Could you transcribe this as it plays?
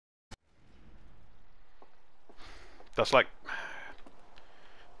That's like...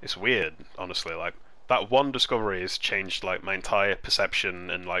 It's weird, honestly. Like, that one discovery has changed, like, my entire perception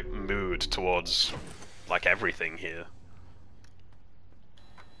and, like, mood towards, like, everything here.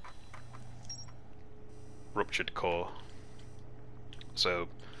 Ruptured core. So,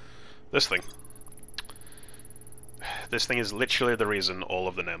 this thing. This thing is literally the reason all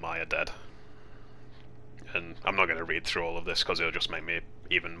of the Nomai are dead. And I'm not going to read through all of this because it'll just make me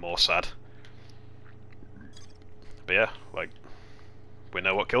even more sad. But yeah, like, we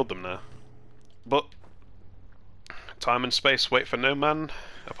know what killed them now. But time and space wait for no man,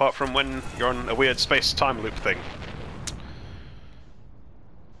 apart from when you're on a weird space-time loop thing.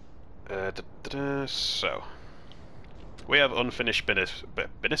 So, we have unfinished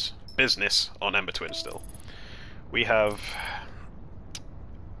business on Ember Twin still. We have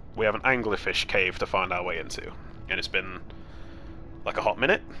an Anglerfish cave to find our way into, and it's been like a hot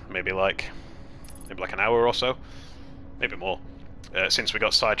minute, maybe like an hour or so, maybe more, since we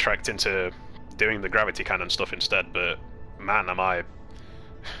got sidetracked into doing the gravity cannon stuff instead. But man, I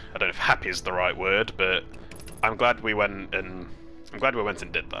don't know if happy is the right word, but I'm glad we went and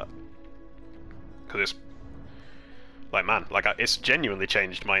did that, because it's like, man, like, it's genuinely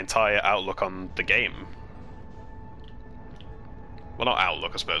changed my entire outlook on the game. Well, not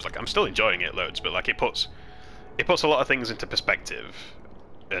outlook, I suppose. Like, I'm still enjoying it loads, but like, it puts a lot of things into perspective,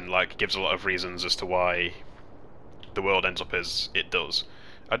 and like gives a lot of reasons as to why the world ends up as it does.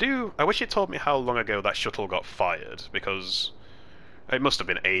 I wish it told me how long ago that shuttle got fired, because it must have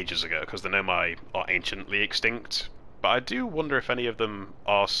been ages ago, because the Nomai are anciently extinct. But I do wonder if any of them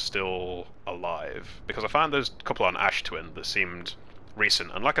are still alive, because I found there's a couple on Ash Twin that seemed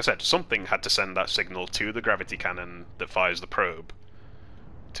recent, and like I said, something had to send that signal to the gravity cannon that fires the probe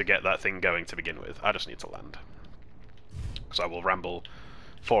to get that thing going to begin with. I just need to land, because I will ramble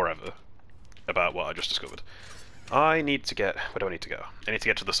forever about what I just discovered. I need to get... where do I need to go? I need to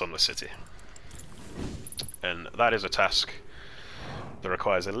get to the Sunless City. And that is a task that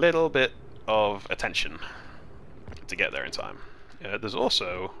requires a little bit of attention to get there in time. There's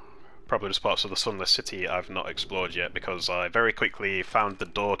also probably just parts of the Sunless City I've not explored yet, because I very quickly found the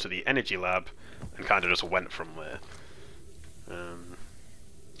door to the energy lab and kind of just went from there.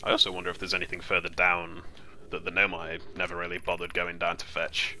 I also wonder if there's anything further down that the Nomai never really bothered going down to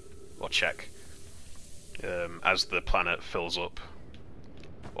fetch or check as the planet fills up,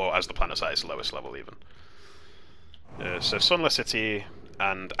 or as the planet's at its lowest level even. So Sunless City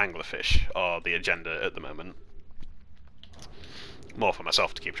and Anglerfish are the agenda at the moment. More for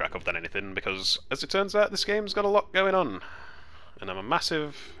myself to keep track of than anything, because as it turns out, this game's got a lot going on, and I'm a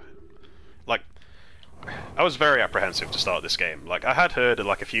massive... like, I was very apprehensive to start this game. Like, I had heard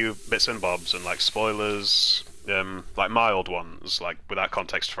like a few bits and bobs and like spoilers, like mild ones, like without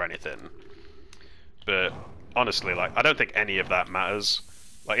context for anything. But honestly, like, I don't think any of that matters.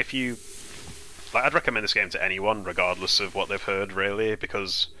 Like, if you... like, I'd recommend this game to anyone, regardless of what they've heard, really,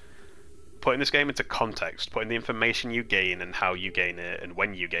 because putting this game into context, putting the information you gain and how you gain it and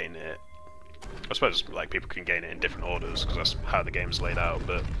when you gain it. I suppose like people can gain it in different orders because that's how the game's laid out,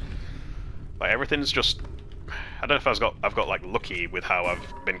 but like everything's just... I don't know if I've got like lucky with how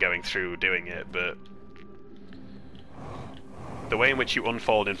I've been going through doing it, but the way in which you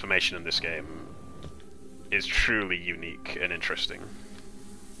unfold information in this game is truly unique and interesting.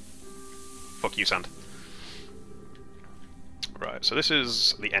 Fuck you, sand. Right, so this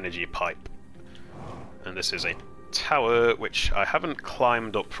is the energy pipe, and this is a tower which I haven't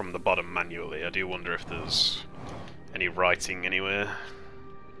climbed up from the bottom manually. I do wonder if there's any writing anywhere.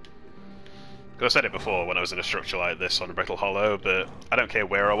 Because I said it before when I was in a structure like this on Brittle Hollow, but I don't care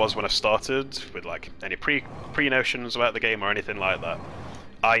where I was when I started, with like any pre-notions about the game or anything like that.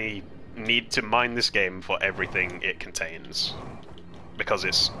 I need to mine this game for everything it contains, because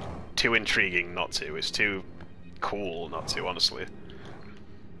it's too intriguing not to. It's too cool not to, honestly.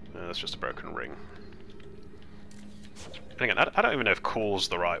 That's just a broken ring. And again, I don't even know if cool's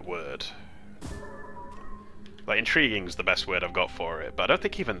the right word. Like, intriguing's the best word I've got for it, but I don't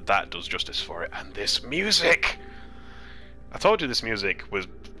think even that does justice for it. And this music! I told you this music was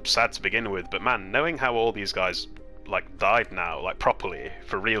sad to begin with, but man, knowing how all these guys, like, died now, like, properly,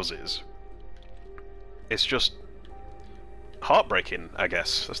 for realsies, it's just heartbreaking, I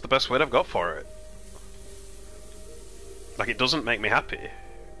guess. That's the best word I've got for it. Like, it doesn't make me happy.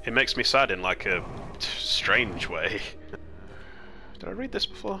 It makes me sad in, like, a strange way. Did I read this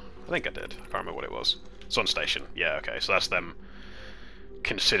before? I think I did. I can't remember what it was. Sun Station. Yeah, okay, so that's them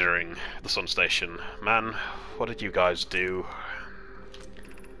considering the Sun Station. Man, what did you guys do?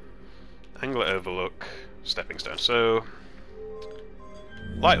 Angler Overlook, Stepping Stone. So,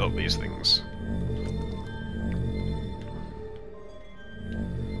 light up these things.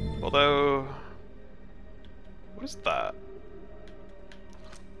 Although, what is that?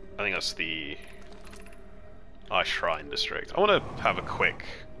 I think that's the Ice Shrine District. I want to have a quick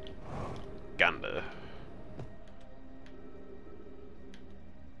gander.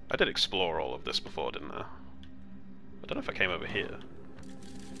 I did explore all of this before, didn't I? I don't know if I came over here.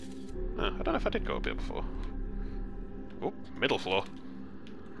 No, I don't know if I did go up here before. Oh, middle floor.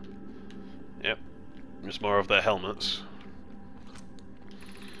 Yep, just more of their helmets.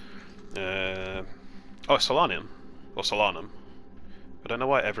 Oh, Solanium. Or Solanum. I don't know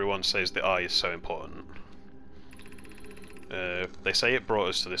why everyone says the eye is so important. They say it brought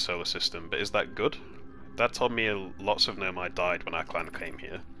us to this solar system, but is that good? Dad told me lots of Nomai died when our clan came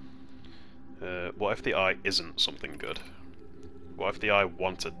here. What if the eye isn't something good? What if the eye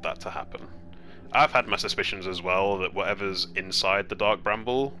wanted that to happen? I've had my suspicions as well that whatever's inside the Dark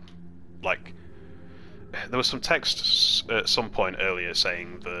Bramble, like, there was some text at some point earlier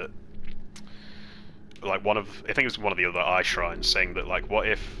saying that, like, I think it was one of the other eye shrines saying that, like, what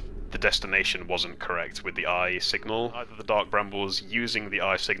if the destination wasn't correct with the eye signal? Either the Dark Bramble was using the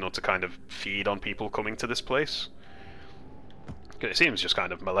eye signal to kind of feed on people coming to this place. It seems just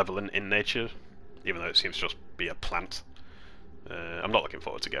kind of malevolent in nature, even though it seems to just be a plant. I'm not looking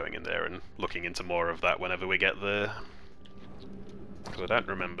forward to going in there and looking into more of that whenever we get there. Because I don't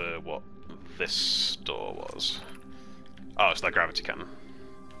remember what this door was. Oh, it's that gravity cannon.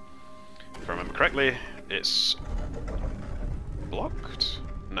 If I remember correctly, it's blocked?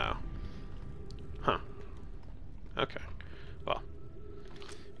 No. Huh. Okay. Well,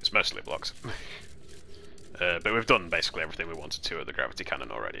 it's mostly blocked. But we've done basically everything we wanted to at the gravity cannon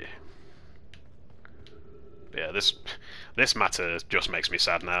already. Yeah, this matter just makes me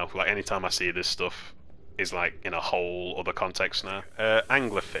sad now. Like, anytime I see this stuff is like in a whole other context now.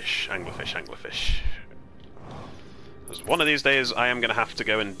 Anglerfish. Because one of these days I am going to have to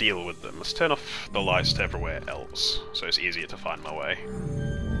go and deal with them. Let's turn off the lights to everywhere else, so it's easier to find my way.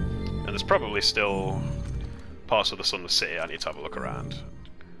 And there's probably still parts of the Sunless City I need to have a look around.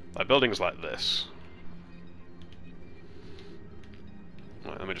 Like buildings like this.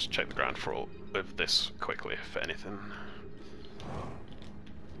 Right, let me just check the ground for all of this quickly, if anything.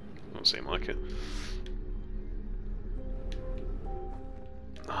 Doesn't seem like it.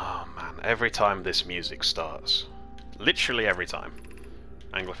 Oh man, every time this music starts. Literally every time.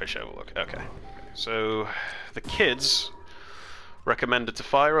 Anglerfish Overlook, okay. So, the kids recommended to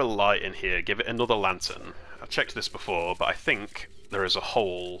fire a light in here, give it another lantern. I checked this before, but I think there is a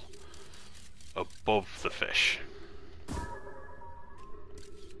hole above the fish.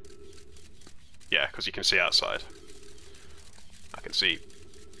 Yeah, because you can see outside. I can see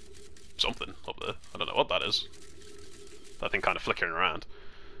something up there. I don't know what that is. That thing kind of flickering around.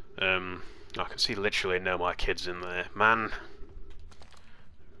 I can see literally no more kids in there. Man.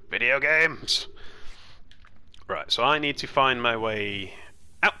 Video games! Right, so I need to find my way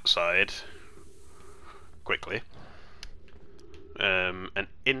outside quickly. And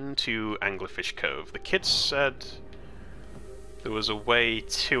into Anglerfish Cove. The kids said there was a way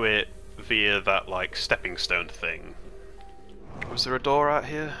to it via that, like, stepping stone thing. Was there a door out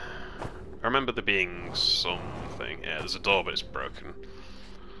here? I remember there being something. Yeah, there's a door, but it's broken.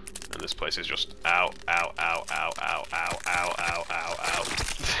 And this place is just ow, ow, ow, ow, ow, ow, ow, ow, ow,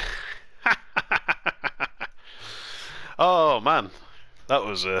 ow. Oh, man. That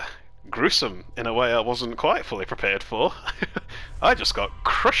was gruesome in a way I wasn't quite fully prepared for. I just got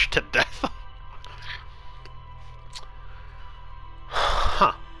crushed to death.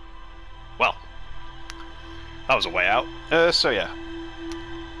 Huh. Well, that was a way out. So yeah,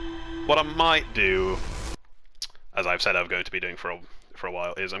 what I might do, as I've said I'm going to be doing for a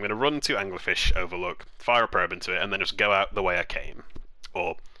while, is I'm going to run to Anglerfish Overlook, fire a probe into it, and then just go out the way I came.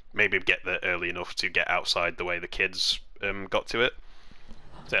 Or maybe get there early enough to get outside the way the kids got to it.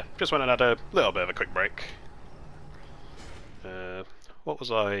 So yeah, just went and had a little bit of a quick break. What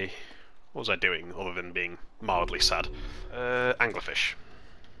was I doing other than being mildly sad? Anglerfish.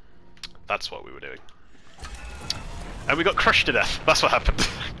 That's what we were doing. And we got crushed to death. That's what happened.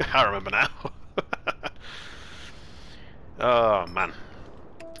 I remember now. Oh man.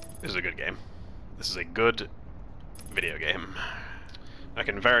 This is a good game. This is a good video game. I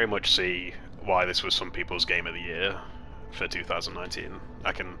can very much see why this was some people's game of the year for 2019.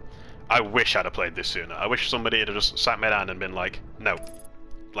 I wish I'd have played this sooner. I wish somebody had just sat me down and been like, no.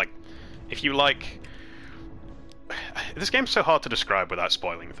 Like, if you like... This game's so hard to describe without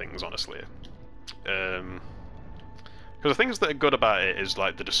spoiling things, honestly. Because the things that are good about it is,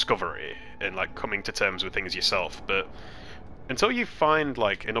 like, the discovery and, like, coming to terms with things yourself, but until you find,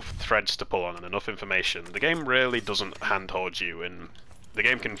 like, enough threads to pull on and enough information, the game really doesn't handhold you in the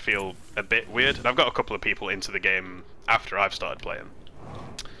game can feel a bit weird. And I've got a couple of people into the game after I've started playing.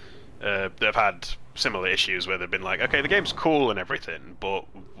 They've had similar issues where they've been like, okay, the game's cool and everything, but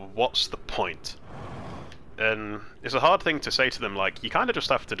what's the point? And it's a hard thing to say to them, like, you kind of just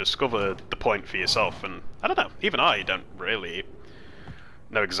have to discover the point for yourself, and I don't know, even I don't really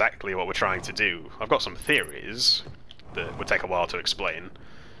know exactly what we're trying to do. I've got some theories that would take a while to explain,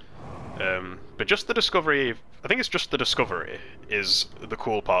 but just the discovery, I think it's just the discovery is the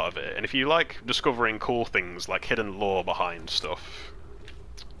cool part of it, and if you like discovering cool things, like hidden lore behind stuff,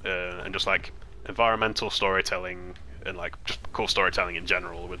 and just like environmental storytelling, and like just cool storytelling in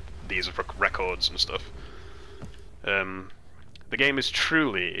general with these records and stuff, the game is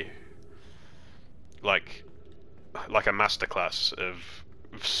truly like a masterclass of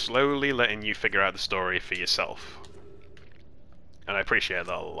slowly letting you figure out the story for yourself, and I appreciate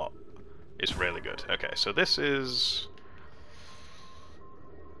that a lot. It's really good. Okay, so this is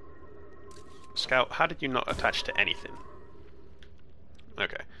Scout. How did you not attach to anything?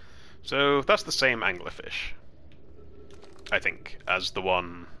 Okay, so that's the same anglerfish, I think, as the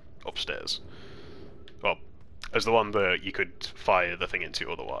one upstairs. Well, as the one that you could fire the thing into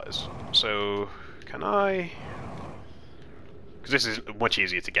otherwise. So, can I... Because this is much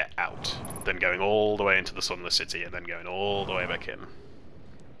easier to get out than going all the way into the Sunless City and then going all the way back in.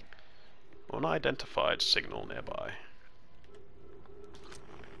 Unidentified signal nearby.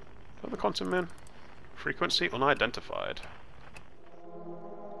 Oh, the quantum moon. Frequency unidentified.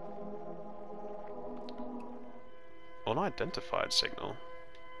 Unidentified signal.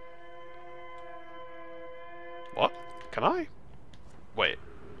 What? Can I? Wait.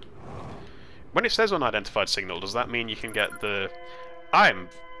 When it says unidentified signal, does that mean you can get the... how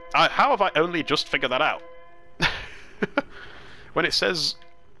have I only just figured that out? When it says,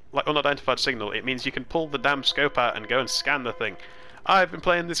 like, unidentified signal, it means you can pull the damn scope out and go and scan the thing. I've been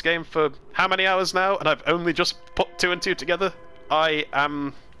playing this game for how many hours now, and I've only just put 2 and 2 together? I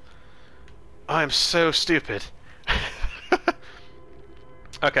am so stupid.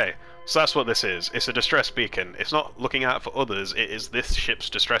 Okay, so that's what this is. It's a distress beacon. It's not looking out for others, it is this ship's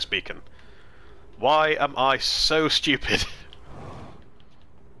distress beacon. Why am I so stupid?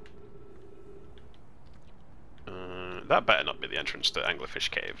 That better not be the entrance to Anglerfish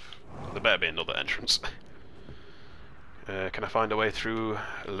Cave. There better be another entrance. Can I find a way through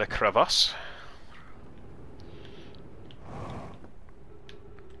Le Crevasse?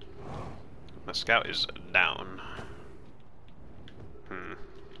 My scout is down.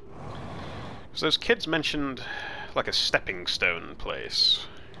 So those kids mentioned like a stepping stone place,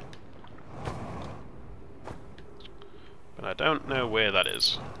 but I don't know where that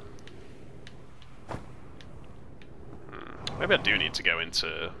is. Maybe I do need to go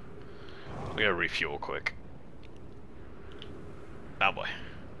into... I'm gonna refuel quick. Oh boy.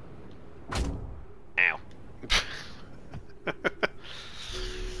 Ow.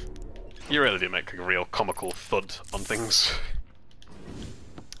 You really do make a real comical thud on things.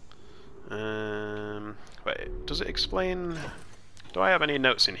 Wait, does it explain... Do I have any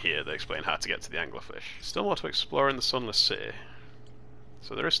notes in here that explain how to get to the anglerfish? Still more to explore in the Sunless City.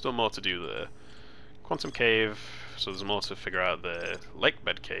 So there is still more to do there. Quantum Cave, so there's more to figure out there.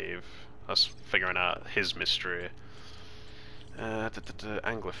 Lakebed Cave, that's figuring out his mystery.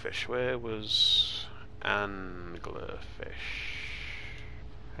 Anglerfish, where was Anglerfish?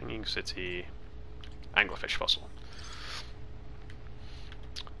 Hanging City, Anglerfish fossil.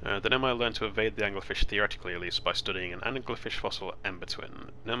 The Nomai learned to evade the anglerfish, theoretically at least, by studying an anglerfish fossil Ember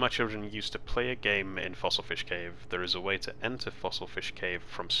Twin. Nomai children used to play a game in Fossilfish Cave. There is a way to enter Fossilfish Cave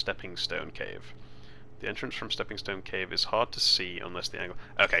from Stepping Stone Cave. The entrance from Stepping Stone Cave is hard to see unless the angle...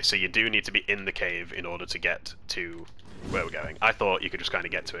 Okay, so you do need to be in the cave in order to get to where we're going. I thought you could just kind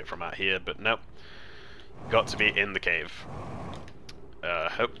of get to it from out here, but nope. Got to be in the cave.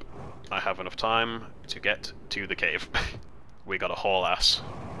 Hope I have enough time to get to the cave. We got a haul ass.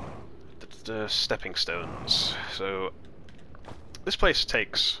 The stepping stones. So this place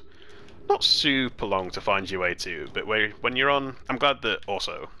takes not super long to find your way to, but when you're on... I'm glad that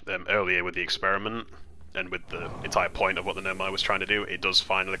also earlier with the experiment and with the entire point of what the Nomai was trying to do, it does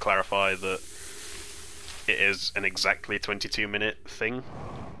finally clarify that it is an exactly 22-minute thing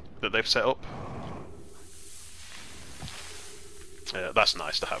that they've set up. That's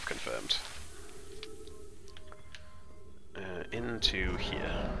nice to have confirmed. Into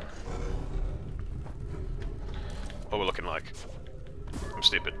here. What we're looking like. I'm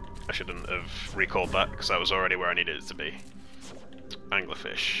stupid. I shouldn't have recalled that, because that was already where I needed it to be.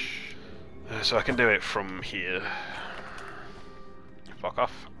 Anglerfish. So I can do it from here. Fuck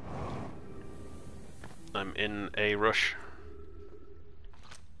off. I'm in a rush.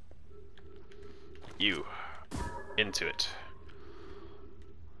 you into it.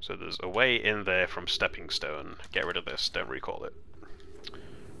 So there's a way in there from Stepping Stone. Get rid of this, don't recall it.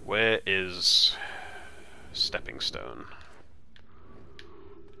 Where is Stepping Stone?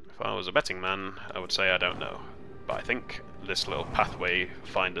 If I was a betting man, I would say I don't know. But I think this little pathway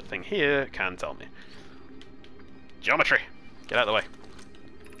finder thing here can tell me. Geometry! Get out of the way.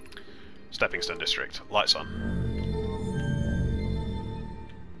 Stepping Stone District. Lights on.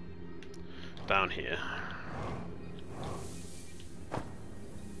 Down here.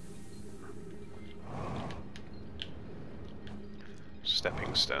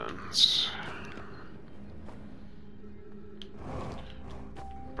 Stepping stones.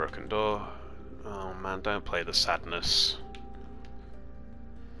 Broken door. Oh man, don't play the sadness.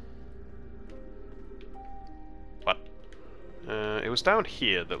 What? It was down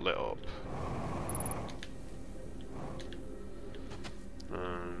here that lit up.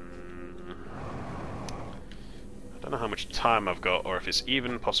 I don't know how much time I've got, or if it's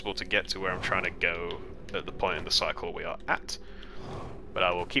even possible to get to where I'm trying to go at the point in the cycle we are at. But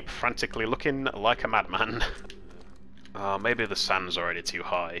I will keep frantically looking like a madman. Maybe the sand's already too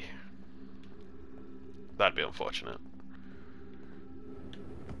high. That'd be unfortunate.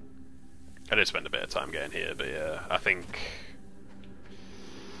 I did spend a bit of time getting here, but yeah, I think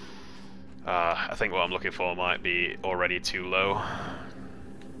what I'm looking for might be already too low.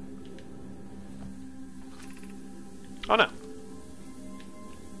 Oh no.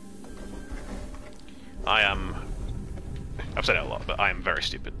 I've said it a lot, but I am very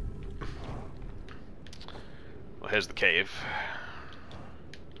stupid. Well, here's the cave.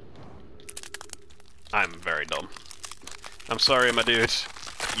 I'm very dumb. I'm sorry, my dude.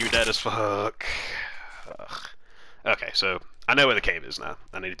 You dead as fuck. Ugh. Okay, so I know where the cave is now.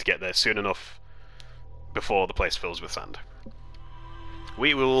 I need to get there soon enough before the place fills with sand.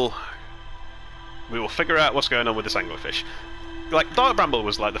 We will figure out what's going on with this anglerfish. Like, Dark Bramble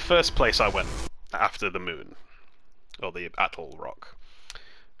was like the first place I went after the moon. Or the Atoll Rock.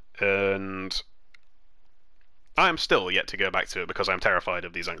 And I am still yet to go back to it because I'm terrified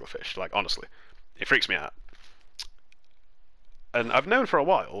of these anglerfish. Like, honestly. It freaks me out. And I've known for a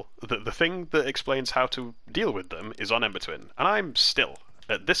while that the thing that explains how to deal with them is on Ember Twin. And I'm still,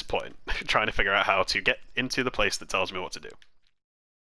 at this point, trying to figure out how to get into the place that tells me what to do.